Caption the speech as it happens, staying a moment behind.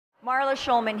Marla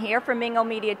Schulman here from Mingle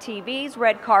Media TV's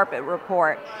Red Carpet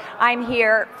Report. I'm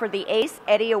here for the ACE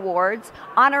Eddie Awards,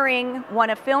 honoring one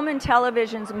of film and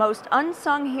television's most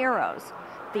unsung heroes,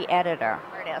 the editor.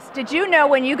 Did you know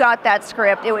when you got that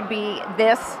script it would be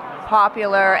this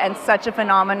popular and such a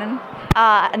phenomenon?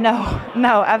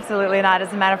 No, absolutely not.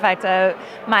 As a matter of fact,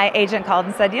 my agent called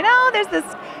and said, you know, there's this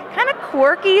kind of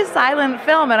quirky silent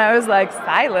film, and I was like,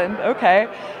 silent? Okay.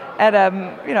 And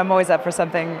you know, I'm always up for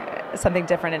something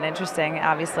different and interesting,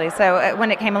 obviously. So when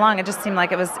it came along, it just seemed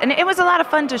like it was a lot of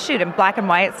fun to shoot in black and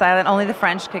white, silent. Only the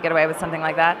French could get away with something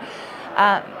like that.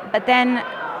 But then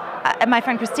my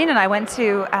friend Christine and I went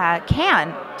to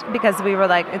Cannes because we were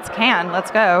like, it's Cannes, let's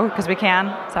go, because we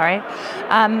can. Sorry.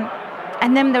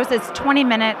 And then there was this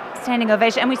 20-minute standing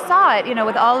ovation, and we saw it, you know,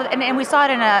 with and we saw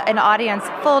it in an audience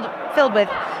filled with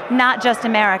not just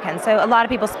Americans. So a lot of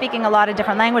people speaking a lot of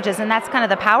different languages, and that's kind of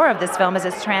the power of this film, is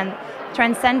it's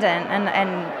transcendent,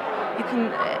 and you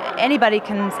can, anybody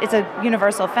can, it's a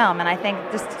universal film, and I think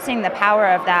just seeing the power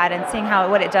of that and seeing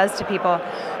what it does to people,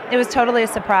 it was totally a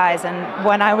surprise, and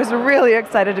one I was really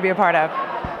excited to be a part of.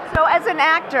 So as an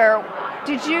actor,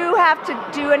 did you have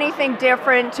to do anything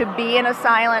different to be in a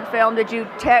silent film? Did you,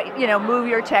 move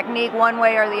your technique one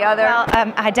way or the other? Well,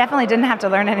 I definitely didn't have to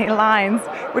learn any lines,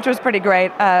 which was pretty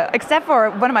great. Except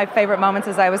for one of my favorite moments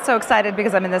is I was so excited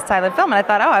because I'm in this silent film, and I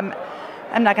thought, oh,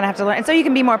 I'm not going to have to learn. And so you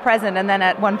can be more present. And then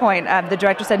at one point, the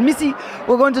director said, Missi,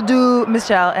 we're going to do,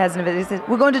 Michelle has an he said,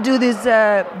 we're going to do this,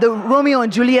 the Romeo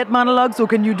and Juliet monologue, so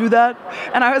can you do that?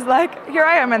 And I was like, here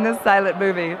I am in this silent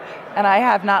movie, and I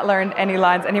have not learned any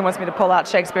lines, and he wants me to pull out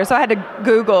Shakespeare. So I had to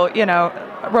Google,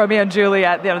 Romeo and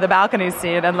Juliet, the balcony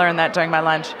scene, and learn that during my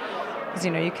lunch. Because,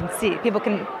 you can see, people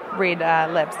can read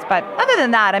lips. But other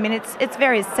than that, I mean, it's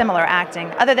very similar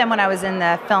acting, other than when I was in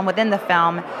the film, within the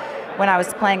film, when I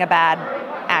was playing a bad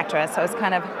actress. So I was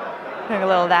kind of doing a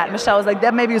little of that. Michelle was like,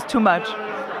 that maybe is too much.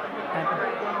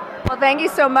 Well, thank you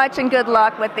so much, and good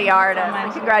luck with the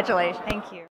artist. Congratulations. Thank you.